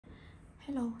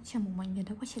Hello, chào mừng mọi người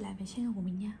đã quay trở lại với channel của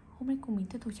mình nha. Hôm nay cùng mình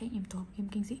tiếp tục trải nghiệm tổ hợp game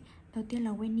kinh dị. Đầu tiên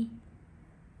là Wendy.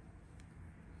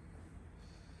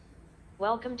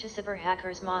 Welcome to Cyber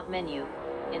Hackers Mod menu.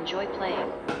 Enjoy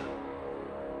playing.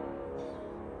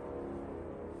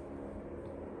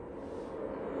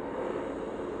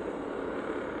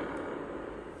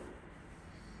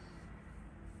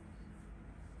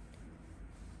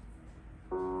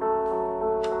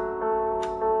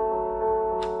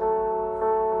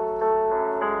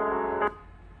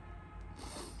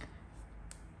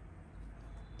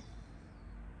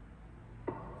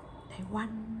 Đài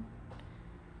Loan.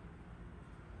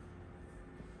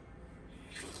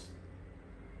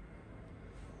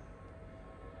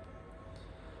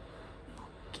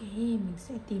 Ok, mình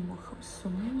sẽ tìm một khẩu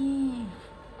súng nha.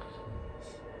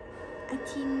 I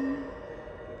think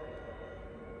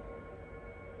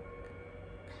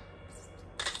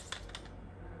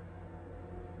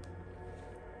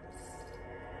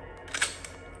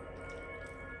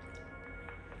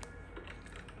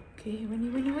ok,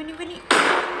 Wendy.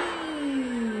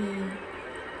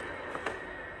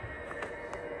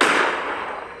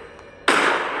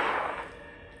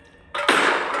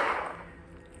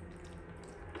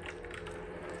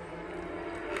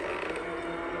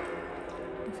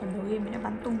 Phần đầu game mình đã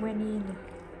bắn tung Wendy rồi.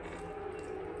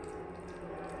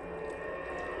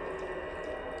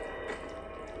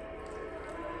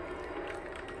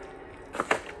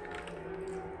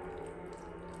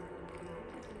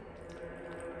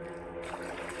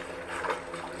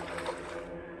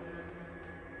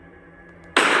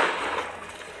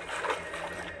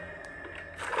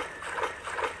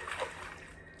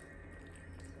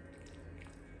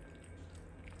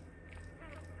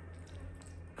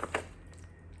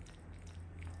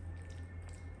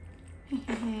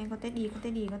 Con té đi.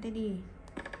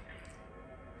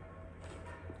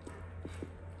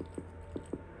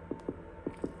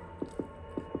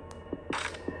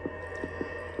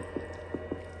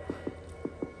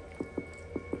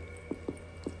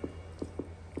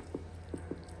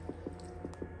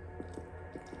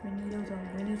 Wendy đâu rồi?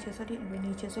 Wendy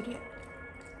chưa xuất hiện.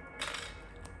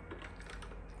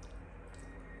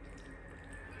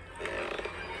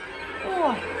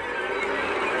 Ủa?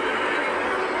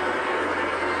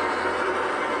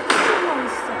 Ôi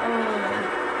sợ.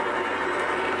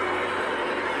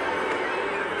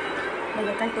 Đây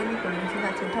là cách tốt nhất của mình khi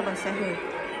là chiến thuật bằng xe hơi.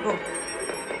 Ồ.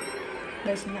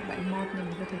 Đây chính là bạn mod nên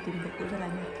mình có thể tìm được cũng rất là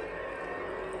nhanh.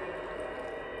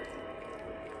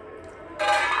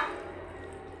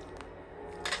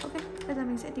 Ok, bây giờ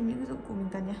mình sẽ tìm những cái dụng cụ mình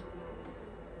cần nhé.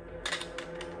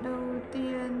 Đầu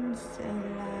tiên sẽ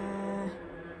là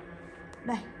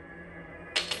đây.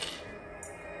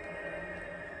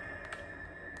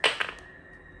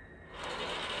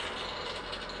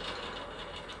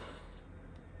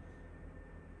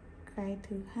 Cái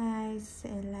thứ hai sẽ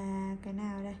là cái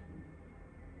nào đây?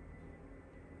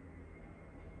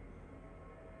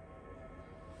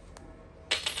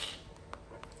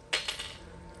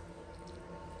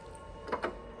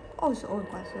 Ôi dồi ôi,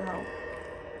 quả dầu.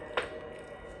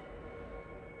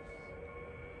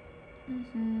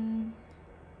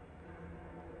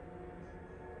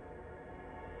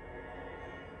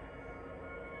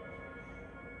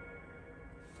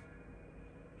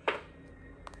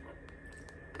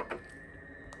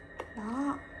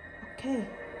 Đó, ok.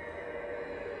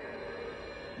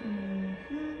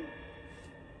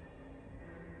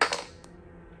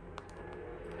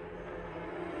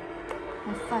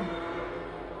 Một phần.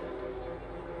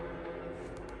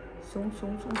 Súng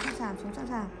sẵn sàng.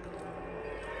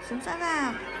 Súng sẵn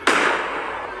sàng.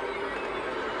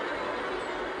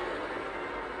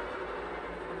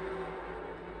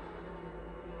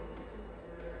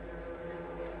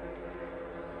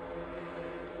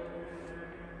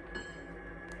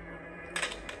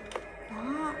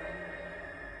 Đó.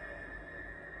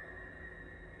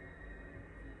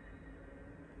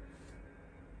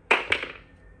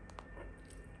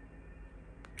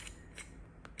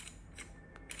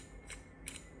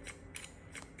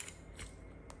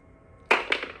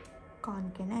 Còn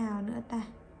cái nào nữa ta?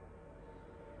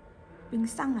 Bình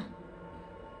xăng à?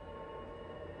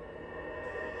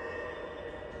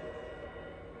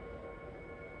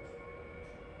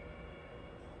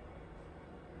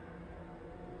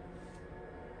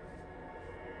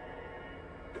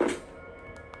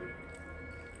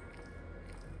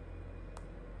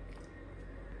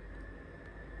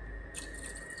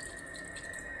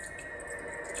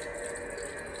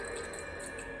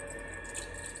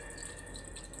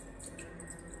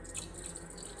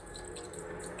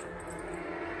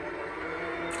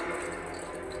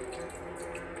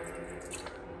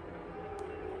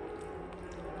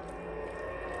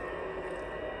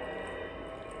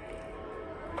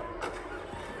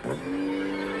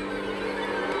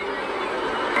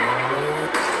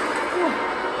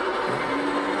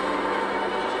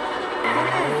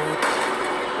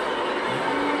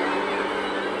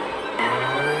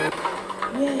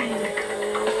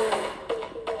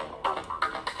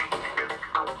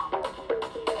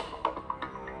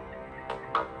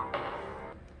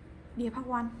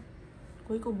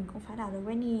 Cuối cùng mình cũng phá đảo được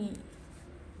Wenny.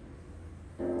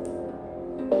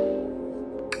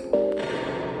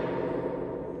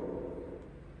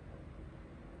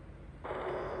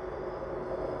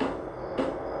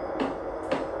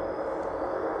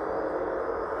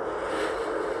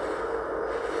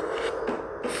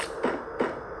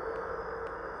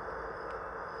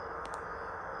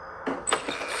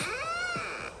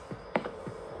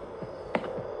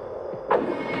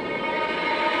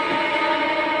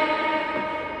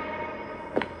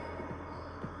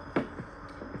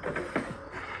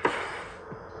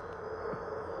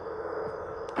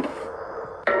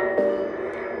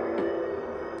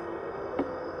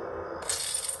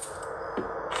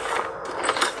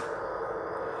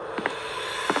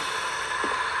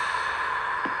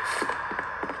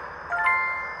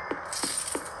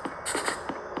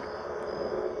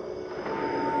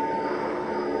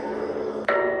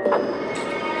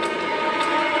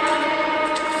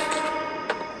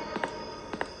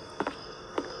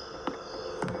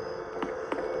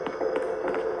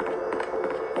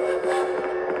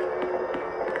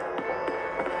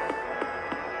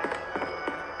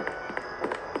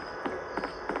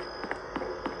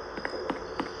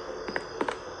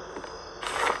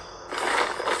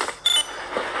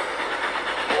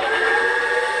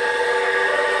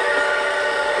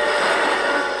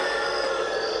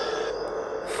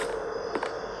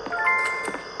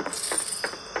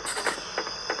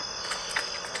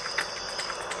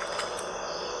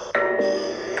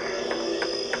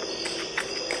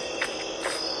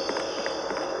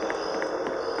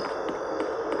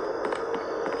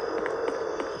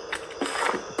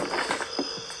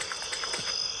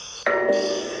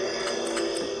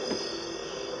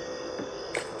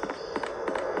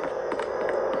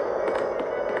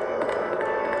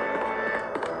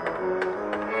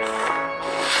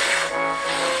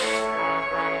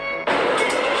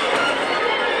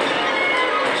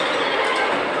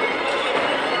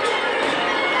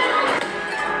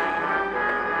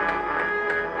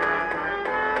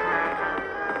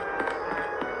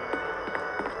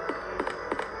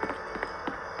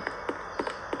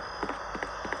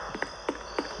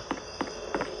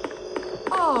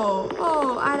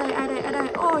 Ai đây,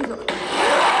 ôi dồi.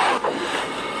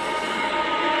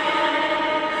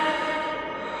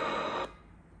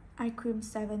 Ice cream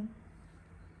 7.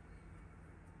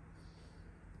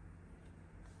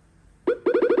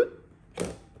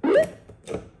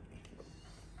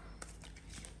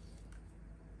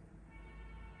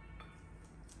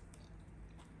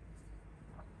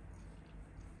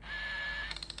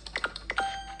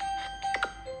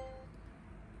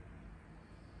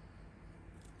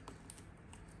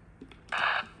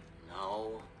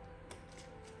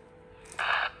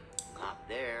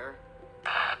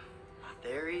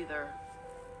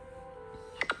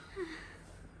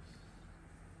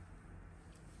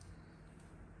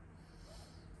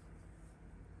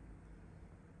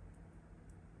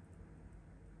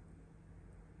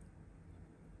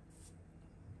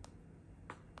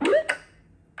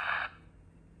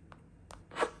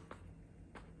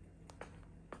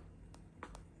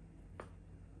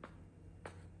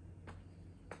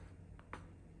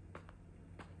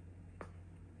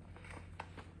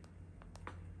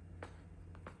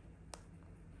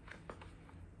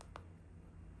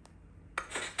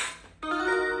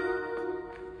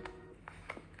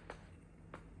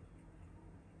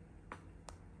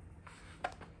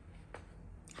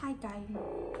 Hai cái.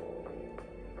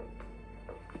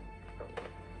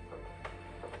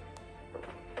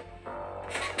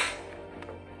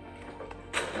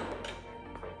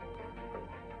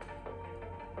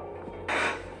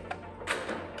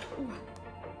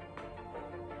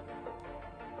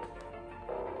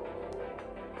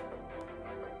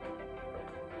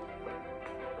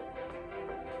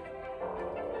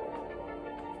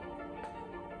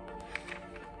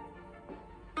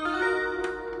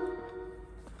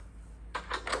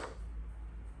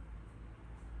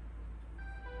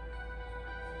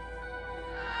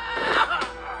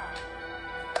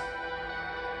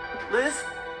 Liz?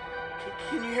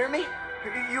 Can you hear me?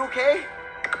 Are you okay?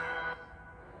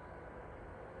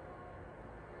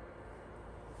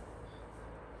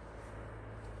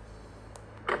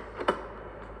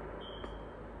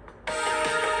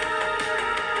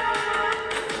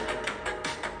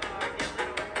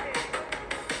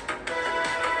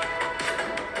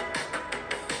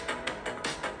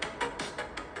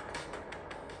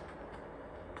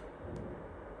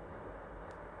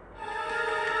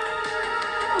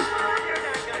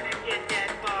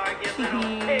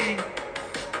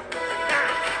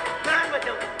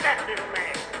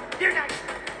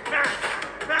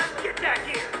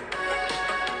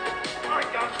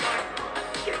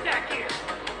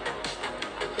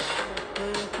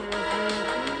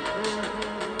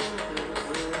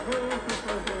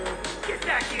 Get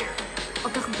back here!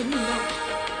 Ông ta không tính nhìn đâu.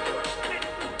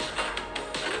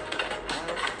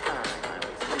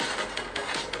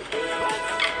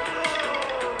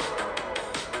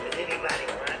 Is anybody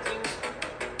watching?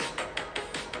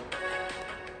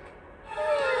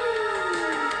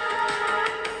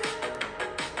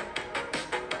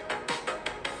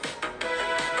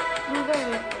 Lui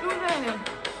về, lui về.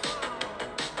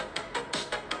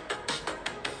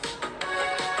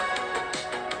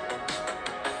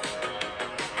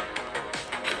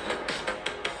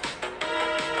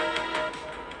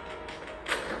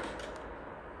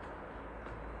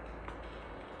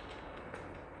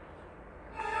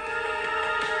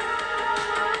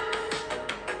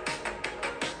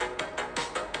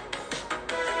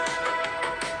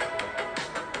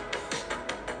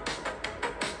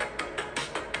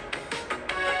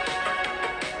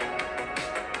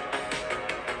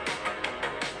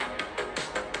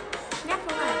 Nhắc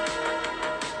không à?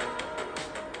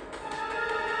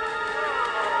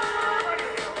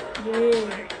 Yeah.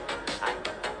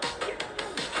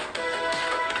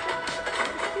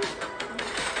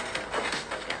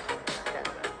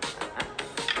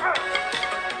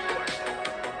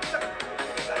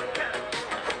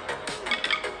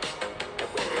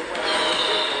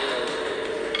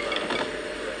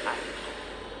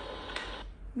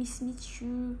 Miss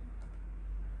Michu.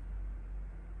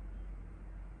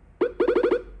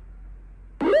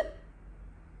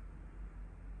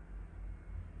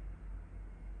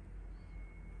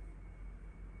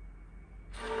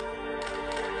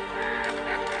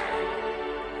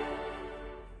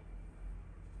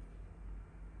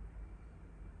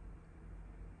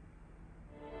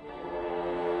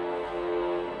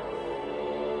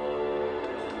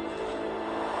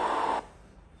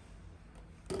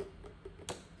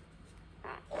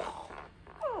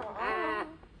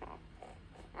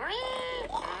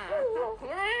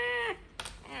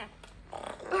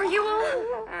 Are you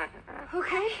all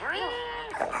okay? I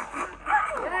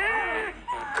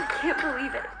can't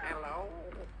believe it. Hello?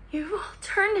 You all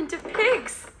turned into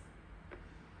pigs.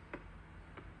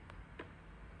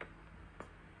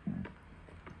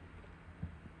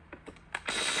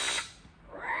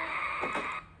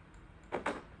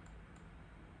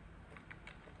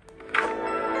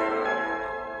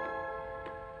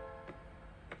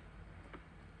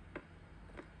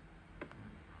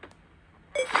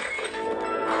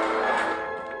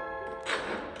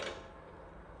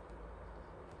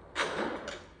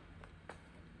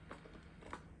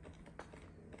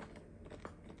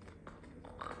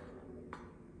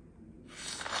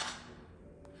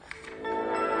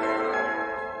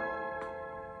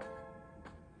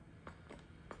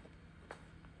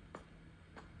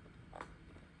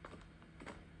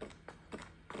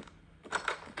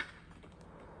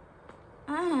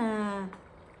 À.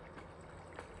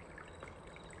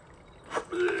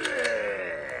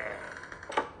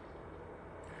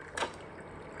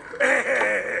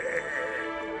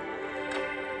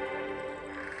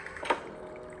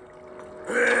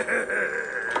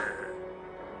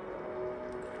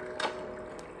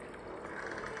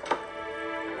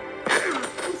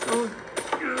 Ôi ôi.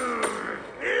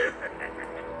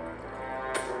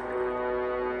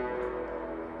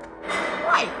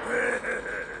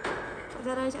 Chạy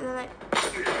ra đây, chạy ra đây.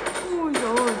 Ui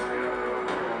rồi.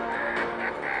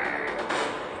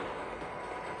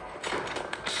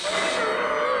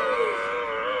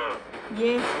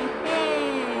 Yeah.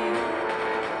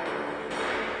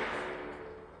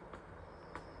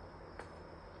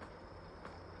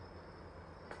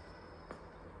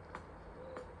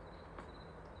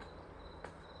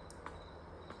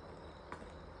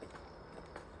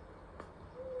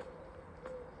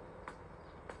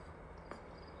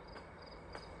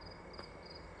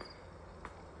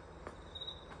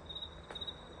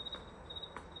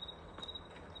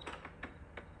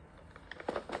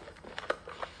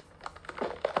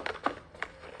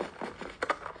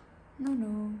 No, no.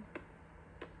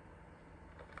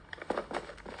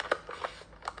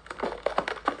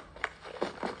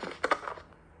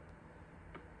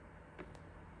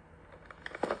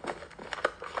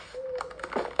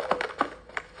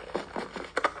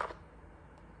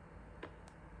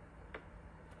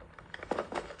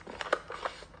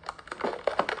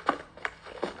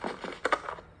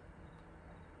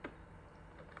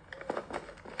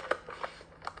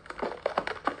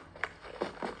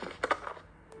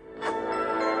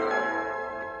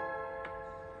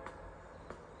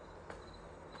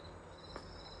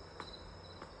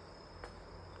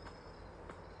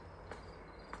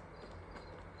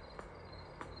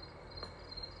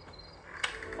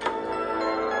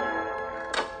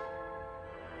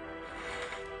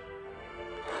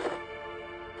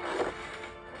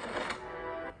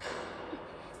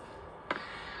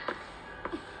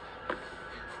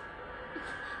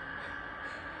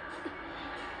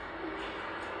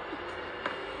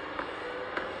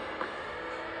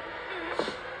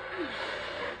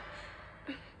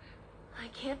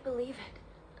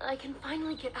 I can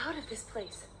finally get out of this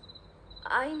place.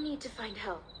 I need to find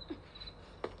help.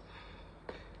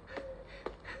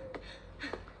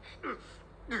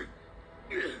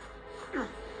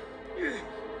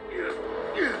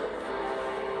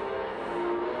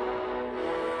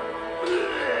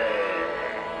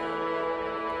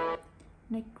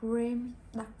 Nick Graham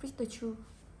đặt Victor Chu.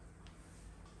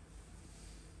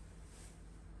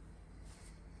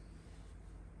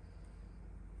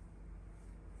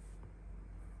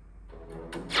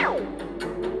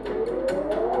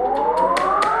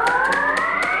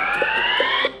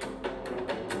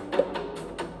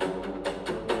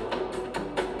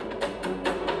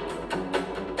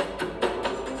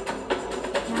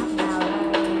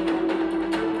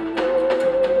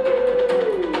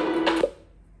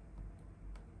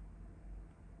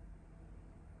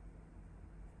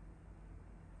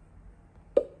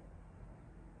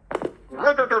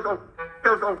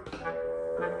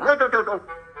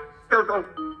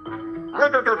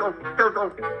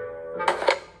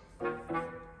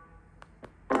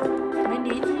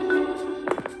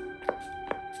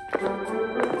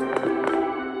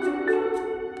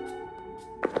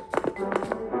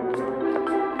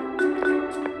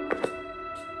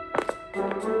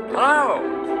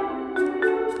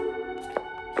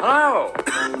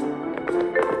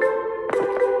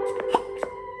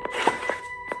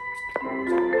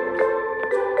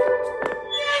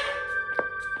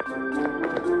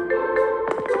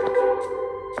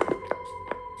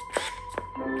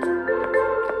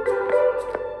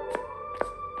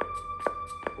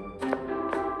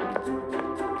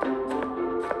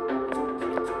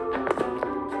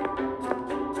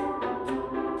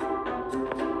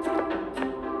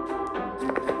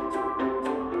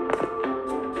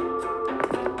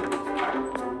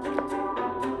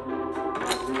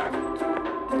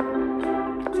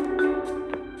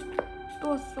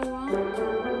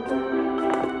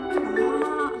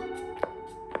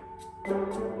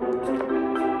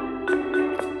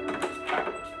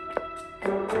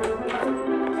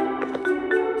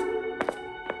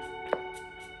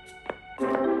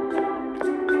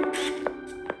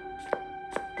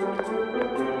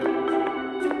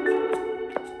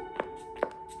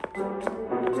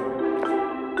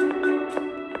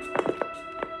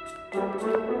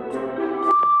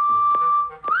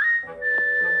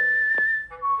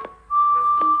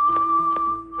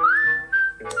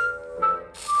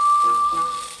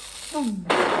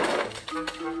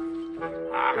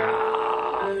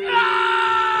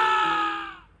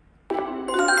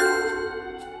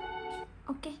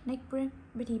 Okay, next brain,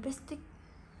 Betty Bestic.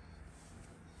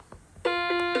 Oh,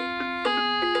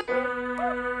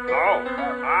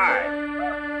 hi.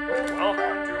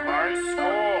 Welcome to my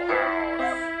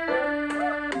schoolhouse.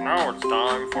 Now it's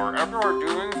time for you're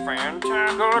doing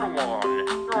fantastic. Good one.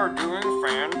 You're doing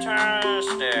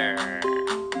fantastic.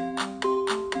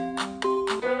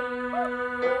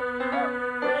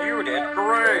 You did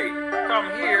great. Come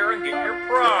here and get your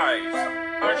prize.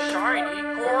 A shiny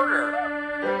quarter.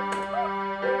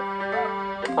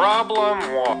 Problem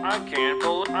what? I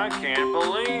can't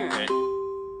believe it.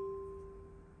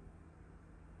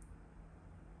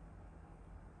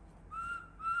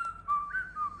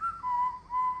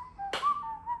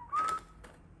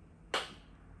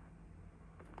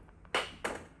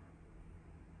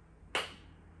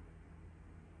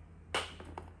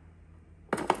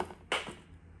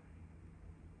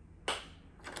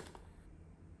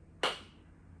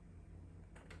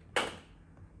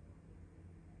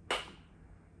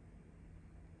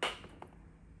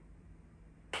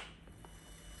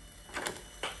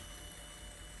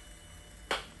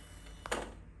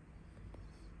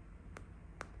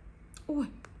 Ui,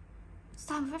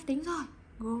 sao phép tính rồi.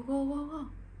 Go go go go.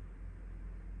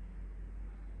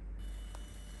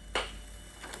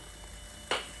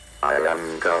 I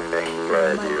am coming,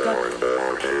 ready or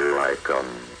door, here I come.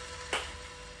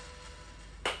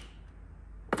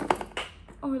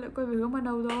 Ôi, lại quay về hướng ban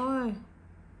đầu rồi.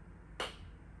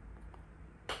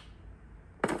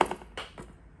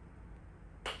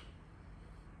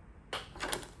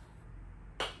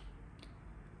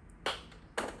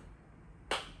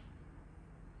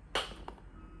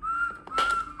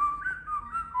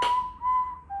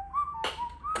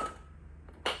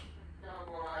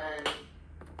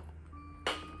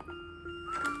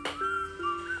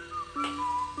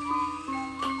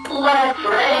 Let's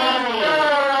play.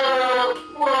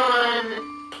 1,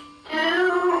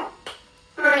 2,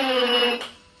 3,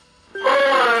 4.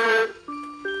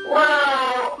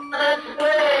 Wow, let's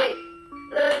play.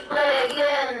 Let's play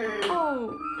again.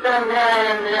 Oh,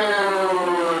 Sometime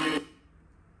soon.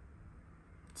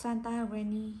 Santa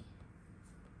Granny.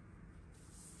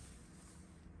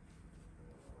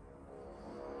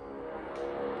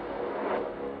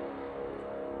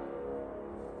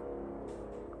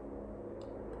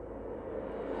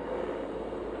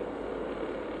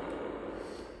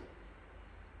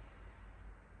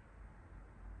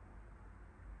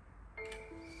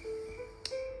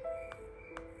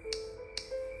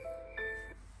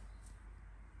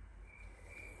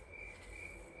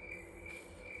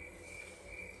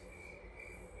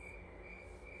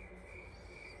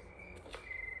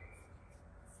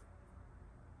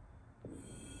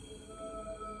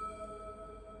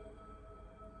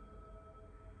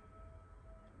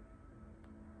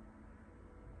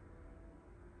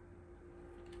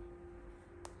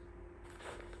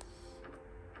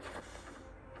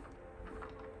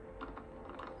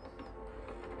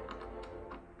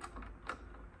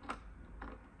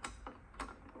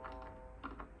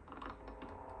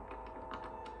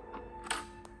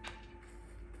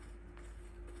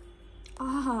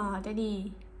 nào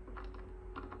Teddy?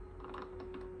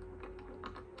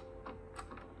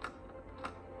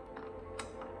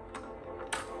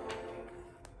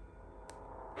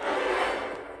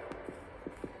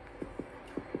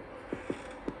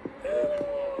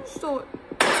 Rồi.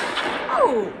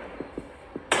 Oh.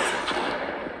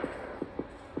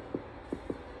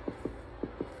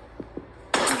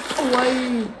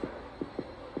 Ôi.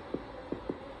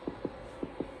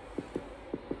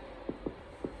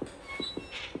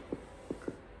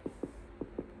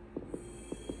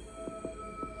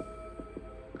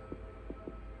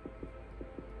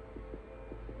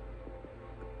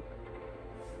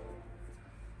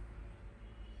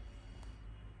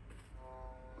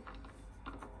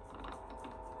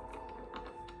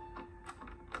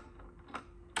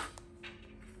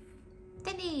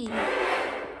 Teddy.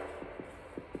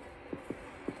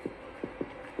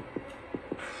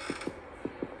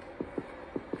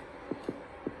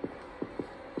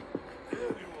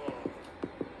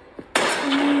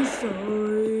 Ôi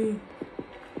trời.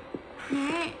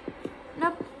 Mẹ.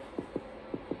 Nấp.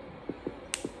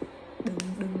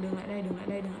 Đừng lại đây, đừng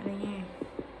lại đây nha.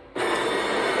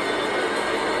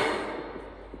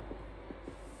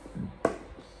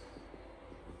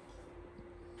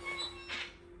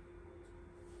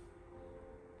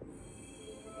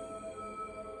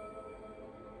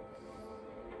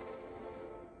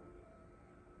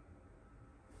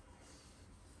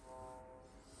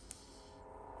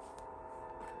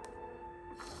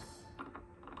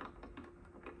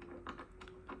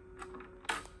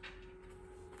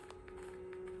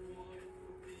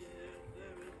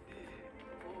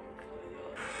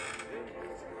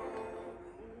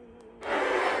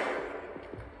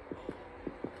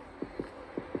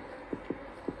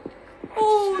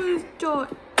 Ôi trời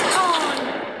ơi.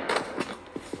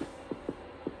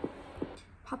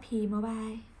 Puppy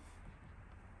Mobile.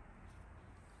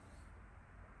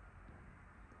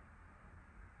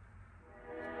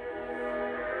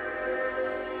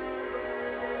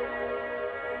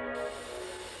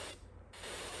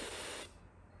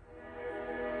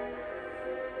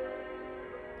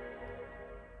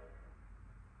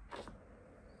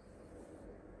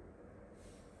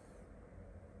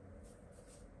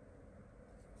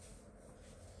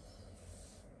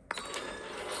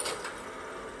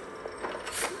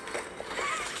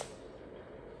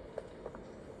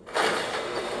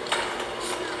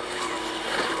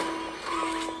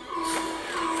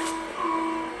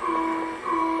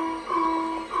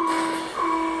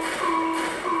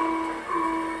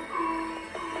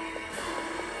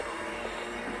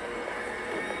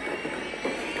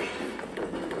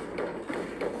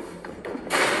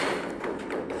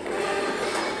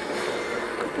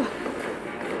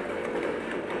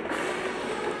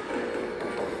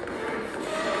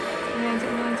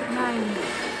 Trận này.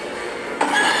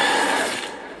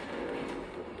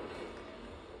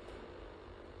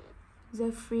 The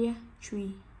Free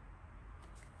Tree.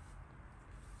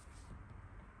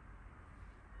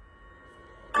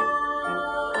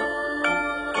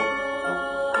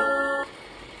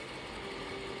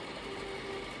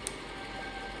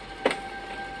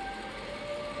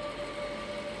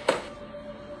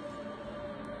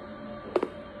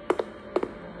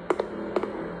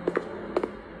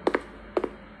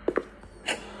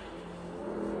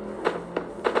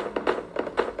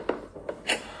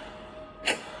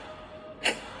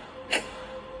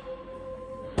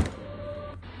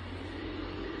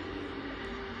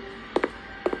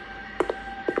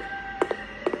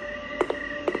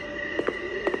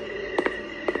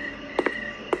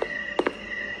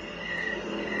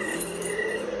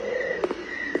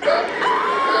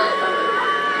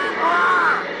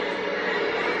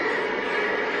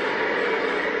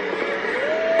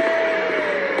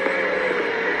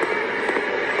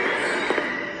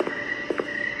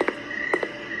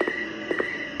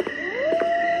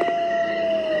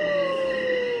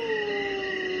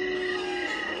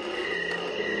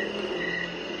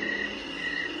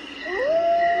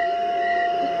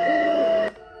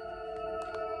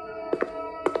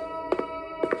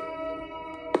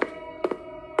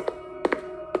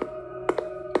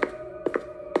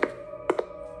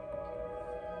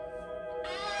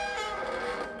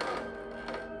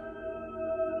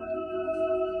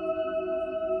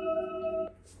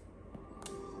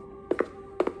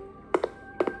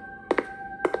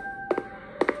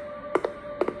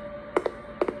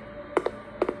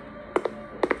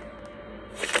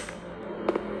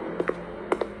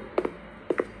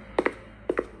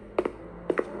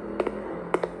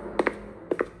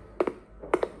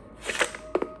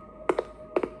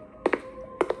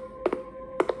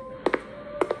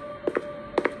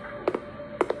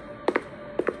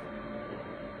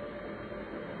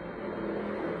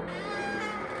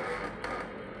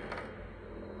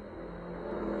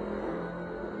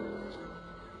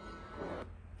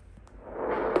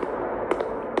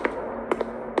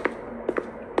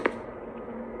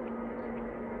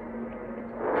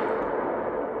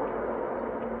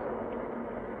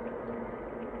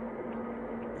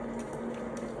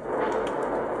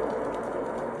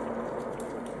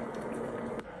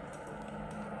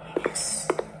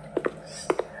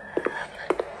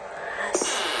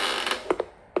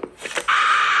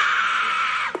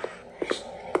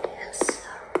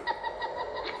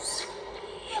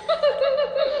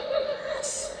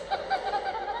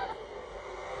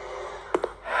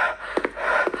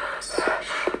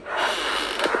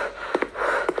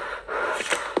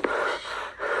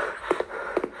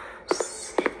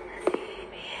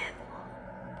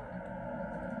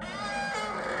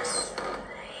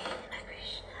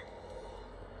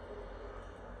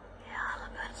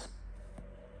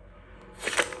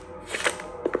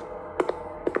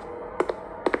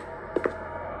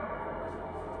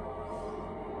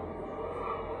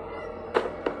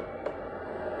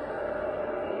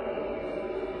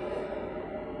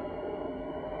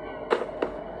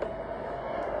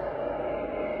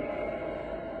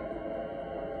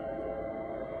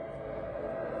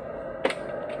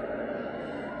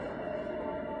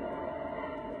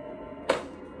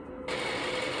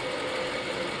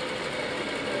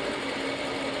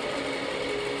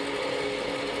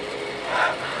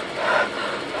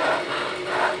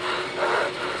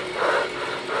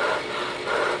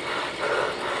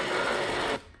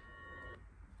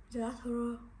 Dạ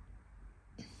thưa.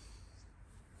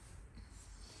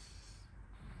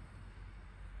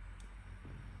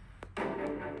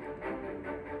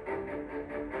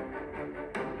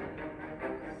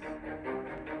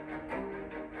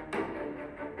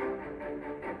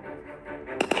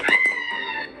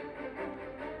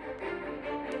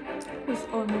 Ôi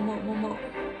ôi,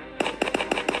 Momo.